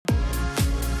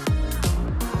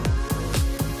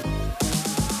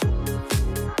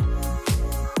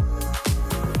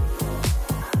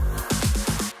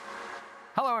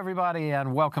everybody,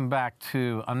 and welcome back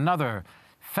to another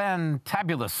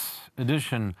fantabulous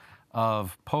edition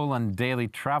of Poland Daily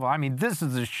Travel. I mean, this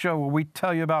is a show where we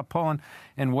tell you about Poland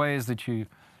in ways that you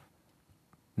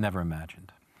never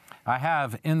imagined. I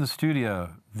have in the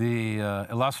studio the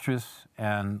illustrious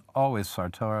and always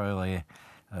sartorially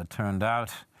turned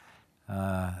out,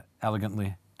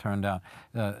 elegantly turned out,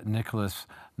 Nicolas,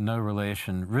 no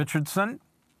relation, Richardson,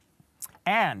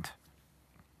 and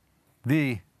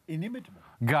the inimitable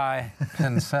Guy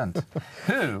Pinsent,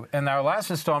 who, in our last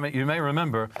installment, you may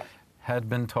remember, had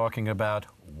been talking about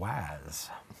WAZ.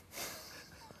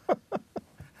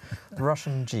 The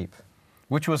Russian Jeep.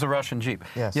 Which was a Russian Jeep.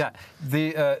 Yes. Yeah.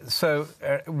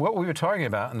 What we were talking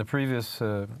about in the previous,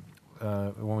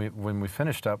 when we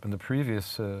finished up in the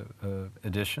previous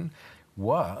edition,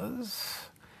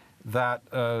 was that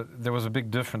there was a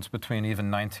big difference between even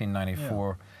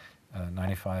 1994,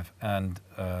 95, and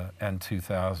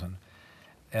 2000.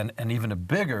 And even a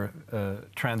bigger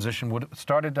transition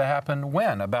started to happen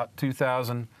when? About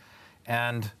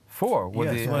 2004, with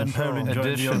the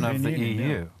addition of the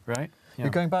EU, right? Yeah. You're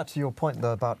going back to your point,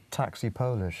 though, about taxi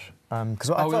Polish. We want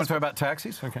to talk about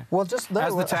taxis? Okay. Well, just no,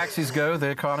 as the taxis go, the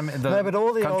economy, the no, but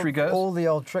country goes? All the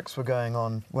old tricks were going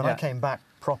on when I came back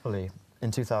properly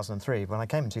in 2003. When I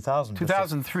came in 2000.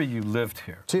 2003, you lived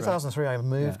here. 2003, right? I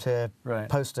moved here, right.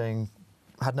 Posting.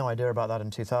 Had no idea about that in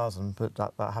 2000, but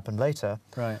that happened later.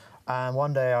 Right. And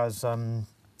one day I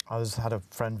had a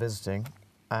friend visiting,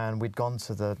 and we'd gone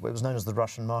to it was known as the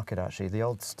Russian market, actually, the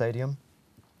old stadium.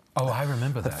 Oh, I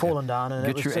remember that. Had fallen down, and get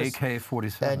it was your just,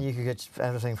 AK-47. And you could get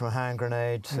everything from a hand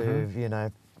grenade to, you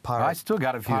know, pirate. I still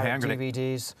got a few hand grenades.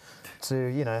 DVDs to,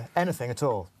 you know, anything at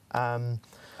all. I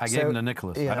gave them to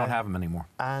Nicholas. I don't have them anymore.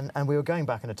 And we were going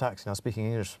back in a taxi, and I was speaking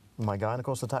English with my guy, and of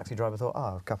course the taxi driver thought,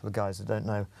 a couple of guys that don't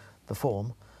know the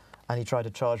form, and he tried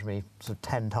to charge me sort of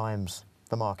 10 times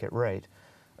the market rate,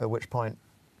 at which point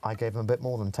I gave him a bit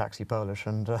more than taxi Polish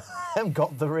and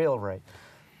got the real rate.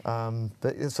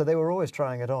 So they were always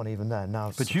trying it on even then.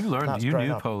 But you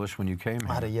knew Polish when you came here.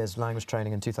 I had a year's language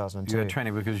training in 2002. You had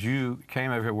training because you came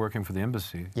over here working for the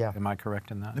embassy. Yeah. Am I correct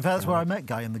in that? In fact, that's where I met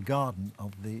Guy, in the garden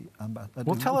of the ambassador.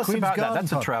 Well, tell us about that.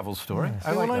 That's a travel story.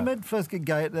 Yeah. I met first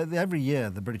Guy, every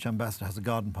year the British ambassador has a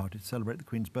garden party to celebrate the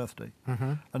Queen's birthday.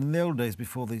 And in the old days,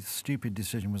 before the stupid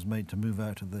decision was made to move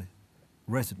out of the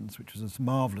residence, which was a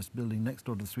marvellous building next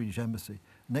door to the Swedish embassy,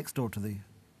 next door to the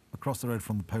across the road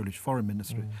from the Polish Foreign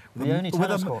Ministry,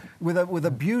 with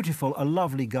a beautiful, a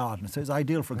lovely garden. So it's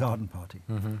ideal for a garden party.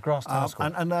 Grass tennis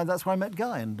court. And that's where I met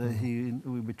Guy, and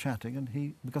we were chatting, and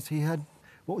because he had.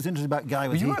 What was interesting about Guy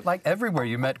was you were like everywhere.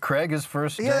 You met Craig his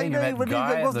first day. You met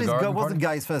Guy at the garden It wasn't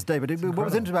Guy's first day, but what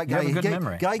was interesting about Guy,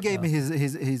 Guy gave me his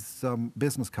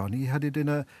business card, and he had it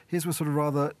in his was sort of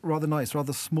rather nice,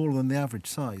 rather smaller than the average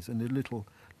size, and a little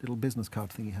business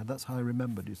card thing he had. That's how I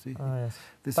remembered, you see. Oh, yes.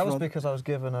 That was because I was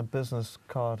given a business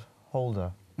card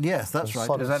holder. Yes, that's right.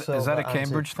 Is that a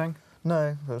Cambridge thing? No,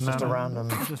 it was just a random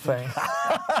thing.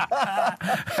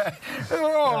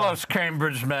 All us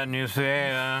Cambridge men, you see.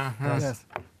 Yes.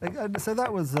 So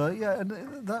that was,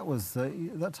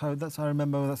 that's how I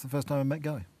remember. That's the first time I met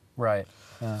Guy. Right.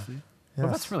 Well,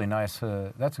 that's really nice.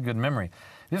 That's a good memory.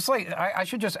 It's like I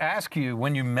should just ask you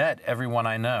when you met everyone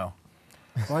I know.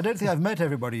 Well, I don't think I've met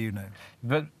everybody you know.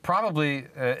 But probably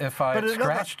if I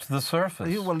scratched the surface,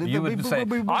 you would say,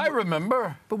 I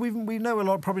remember. But we probably know a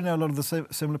lot of the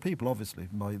similar people, obviously.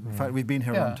 By the fact we've been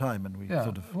here a long time, and we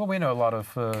sort of we know a lot of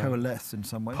coalesce in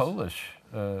some ways. Polish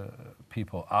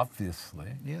people,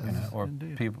 obviously, yes, or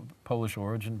people, Polish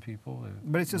origin people.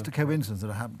 But it's just a coincidence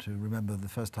that I happen to remember the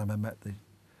first time I met the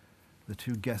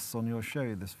two guests on your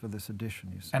show for this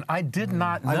edition. You see. And I did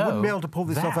not know. I wouldn't be able to pull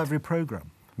this off every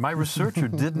programme. My researcher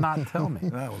did not tell me.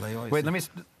 Well, wait, let me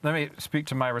speak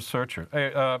to my researcher.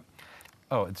 Hey, oh,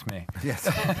 it's me. Yes.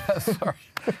 Sorry,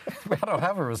 I don't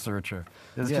have a researcher.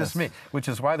 It's just me, which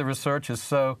is why the research is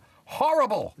so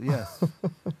horrible. Yes.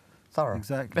 Thorough.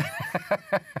 Exactly.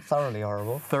 Thoroughly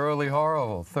horrible. Thoroughly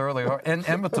horrible. Thoroughly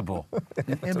inimitable.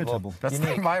 Inimitable.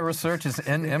 My research is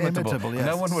inimitable. Yes.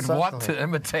 No one would want to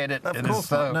imitate it. Of it course is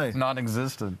so not, no.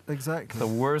 non-existent. Exactly. The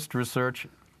worst research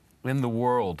in the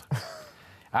world.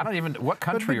 I don't even. What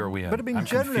country are we in? But I mean,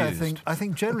 generally, I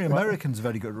think generally Americans are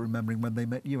very good at remembering when they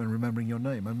met you and remembering your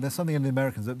name. And there's something in the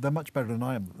Americans that they're much better than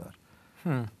I am at that.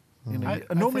 You know,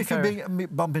 normally, if you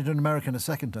bump into an American a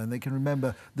second time, they can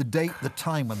remember the date, the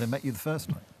time when they met you the first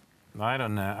time. I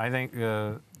don't know. I think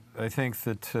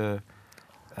that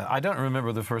I don't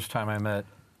remember the first time I met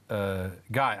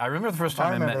Guy. I remember the first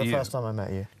time I met you. I remember the first time I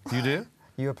met you. You do?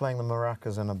 You were playing the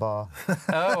maracas in a bar.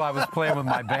 Oh, I was playing with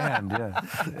my band, yeah.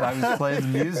 I was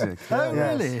playing music. Yeah. Oh,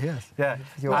 really? Yes. Yeah.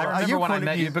 You're- I Are remember you when I calling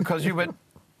met me- you because you went,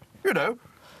 you know,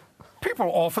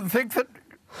 people often think that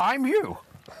I'm you.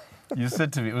 You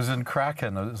said to me, it was in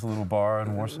Kraken, it was a little bar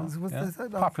in Warsaw. Was Yeah.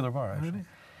 that- Popular bar, actually. Really?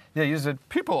 Yeah, you said,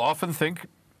 people often think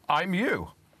I'm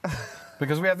you.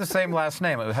 Because we have the same last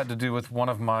name. It had to do with one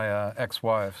of my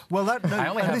ex-wives. Well, that no, I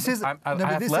only and have- this is I no, but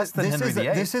have this less is, than this Henry is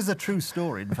VIII. This is a true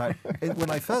story. In fact, when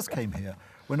I first came here,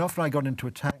 when often I got into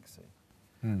a taxi,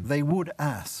 they would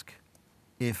ask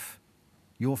if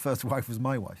your first wife was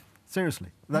my wife. Seriously,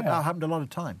 that Yeah. happened a lot of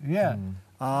time. Yeah.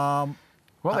 Um,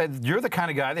 Well, you're the kind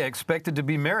of guy they expected to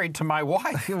be married to my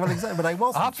wife. well, exactly, but I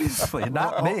wasn't. Obviously,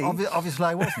 not me. Obviously,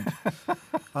 I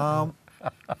wasn't.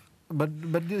 But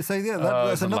so yeah, Oh,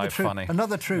 that's isn't another life true, funny?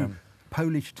 another true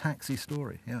Polish taxi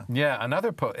story. Yeah.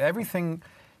 Yeah, everything,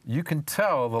 you can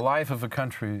tell the life of a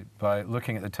country by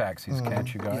looking at the taxis,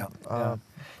 can't you, guys? Yeah.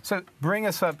 So bring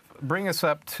us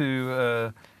up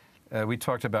to, we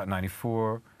talked about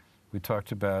 94, we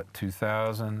talked about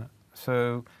 2000,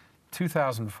 so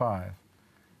 2005.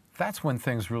 That's when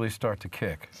things really start to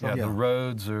kick. Yeah, Yeah. the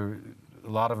roads a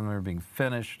lot of them are being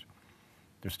finished.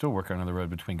 They're still working on the road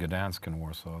between Gdansk and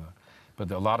Warsaw, but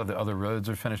a lot of the other roads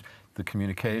are finished. The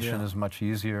communication Yeah. is much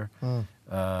easier.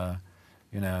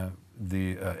 You know,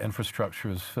 the infrastructure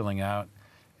is filling out,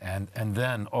 and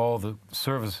then all the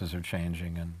services are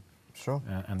changing Sure.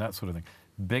 and that sort of thing.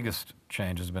 Biggest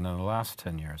change has been in the last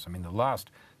 10 years. I mean, the last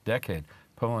decade,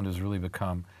 Poland has really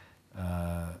become,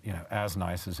 you know, as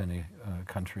nice as any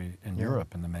country in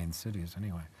Europe, in the main cities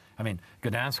anyway. I mean,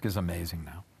 Gdansk is amazing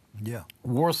now. Yeah.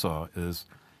 Warsaw is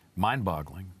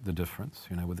mind-boggling, the difference,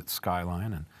 you know, with its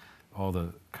skyline and all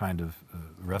the kind of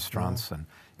restaurants and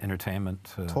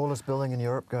entertainment. Tallest building in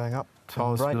Europe going up.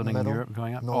 Tallest right building in middle, Europe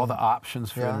going up. north. All the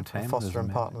options for Yeah, entertainment. Foster is and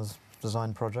amazing. Partners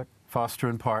design project. Foster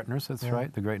and Partners, that's Yeah.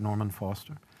 right, the great Norman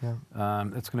Foster. Yeah.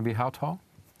 It's going to be how tall?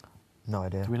 No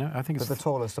idea. Do we know? I think But it's the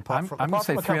tallest, apart I'm from going to apart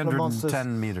say from a couple of monsters,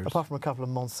 310 meters. apart from a couple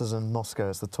of monsters in Moscow,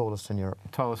 it's the tallest in Europe.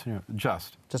 Tallest in Europe.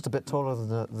 Just. Just a bit taller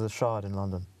than the Shard in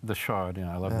London. The Shard,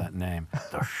 I love Yeah. that name.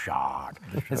 The Shard.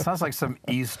 It sounds like some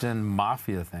Eastern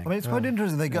mafia thing. I mean, it's quite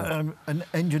interesting. They got and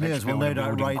engineers will no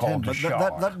doubt write in, but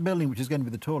that building, which is going to be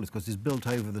the tallest, because it's built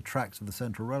over the tracks of the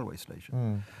Central Railway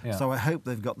Station. Yeah. So I hope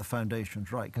they've got the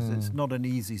foundations right, because it's not an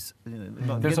easy.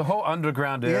 There's a whole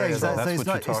underground area. Yeah, exactly. That's So what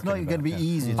you're it's talking not about. going to be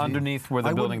easy. to- Underneath where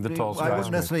they're I building the wouldn't- tall I wouldn't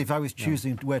skyscraper. necessarily, if I was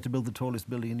choosing where to build the tallest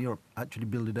building in Europe, actually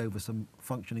build it over some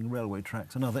functioning railway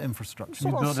tracks and other infrastructure.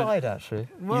 Sort of build it- side, actually.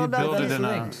 You build it in a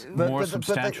links. But- more but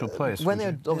substantial they, place. When would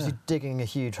they you? were obviously digging a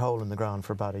huge hole in the ground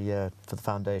for about a year for the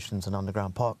foundations and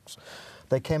underground parks,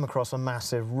 they came across a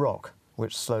massive rock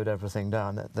which slowed everything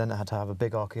down. Then it had to have a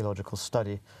big archaeological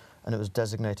study, and it was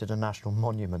designated a national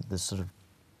monument, this sort of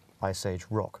Ice Age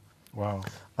rock. Wow.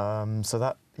 So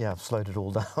that, slowed it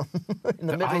all down. In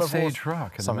the The middle Ice of Age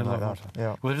rock in the something middle like of that.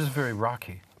 Warsaw. Yeah. Well, it is very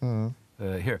rocky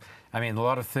here. I mean, a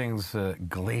lot of things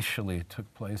glacially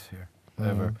took place here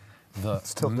over the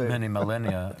Still do. many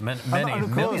millennia, And of millions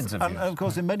of course, years. and of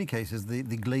course, in many cases, the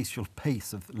glacial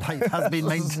pace of life has been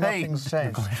maintained. Nothing's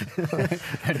changed.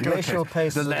 The glacial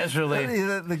pace. The leisurely.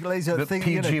 The glacial The thing,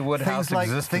 PG Woodhouse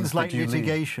existence things like that you lead.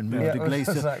 litigation moved Yeah, to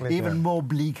glacial, exactly, even yeah. more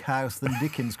bleak house than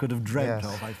Dickens could have dreamt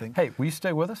Yes. of, I think. Hey, will you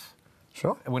stay with us?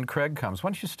 Sure. When Craig comes, why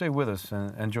don't you stay with us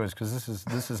and join us, because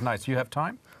this is nice. You have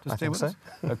time to I stay think with so. us?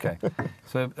 Okay.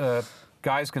 So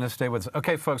Guy's going to stay with us.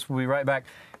 Okay, folks, we'll be right back.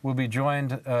 We'll be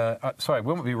joined, we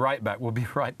won't be right back. We'll be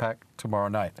right back tomorrow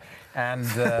night. And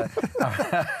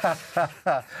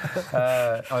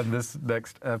on this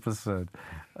next episode.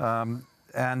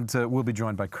 We'll be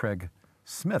joined by Craig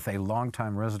Smith, a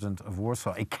longtime resident of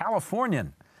Warsaw, a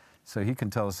Californian. So he can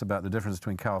tell us about the difference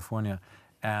between California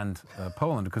and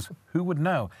Poland, because who would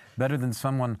know better than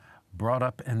someone brought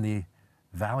up in the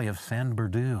Valley of San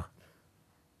Bernardino?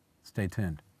 Stay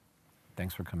tuned.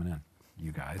 Thanks for coming in,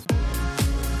 you guys.